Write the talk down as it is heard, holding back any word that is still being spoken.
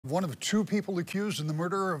One of two people accused in the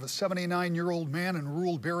murder of a 79-year-old man in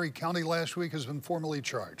rural Barry County last week has been formally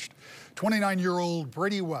charged. 29-year-old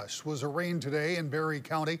Brady West was arraigned today in Barry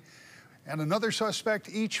County, and another suspect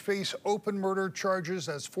each face open murder charges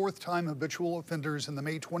as fourth-time habitual offenders in the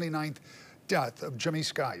May 29th death of Jimmy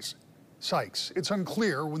Sykes. It's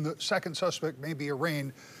unclear when the second suspect may be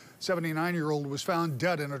arraigned. 79-year-old was found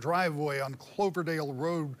dead in a driveway on Cloverdale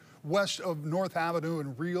Road west of North Avenue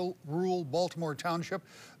in rural Baltimore Township.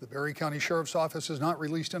 The Barry County Sheriff's Office has not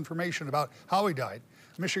released information about how he died.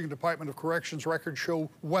 Michigan Department of Corrections records show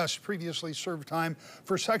West previously served time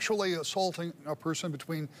for sexually assaulting a person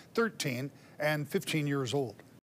between 13 and 15 years old.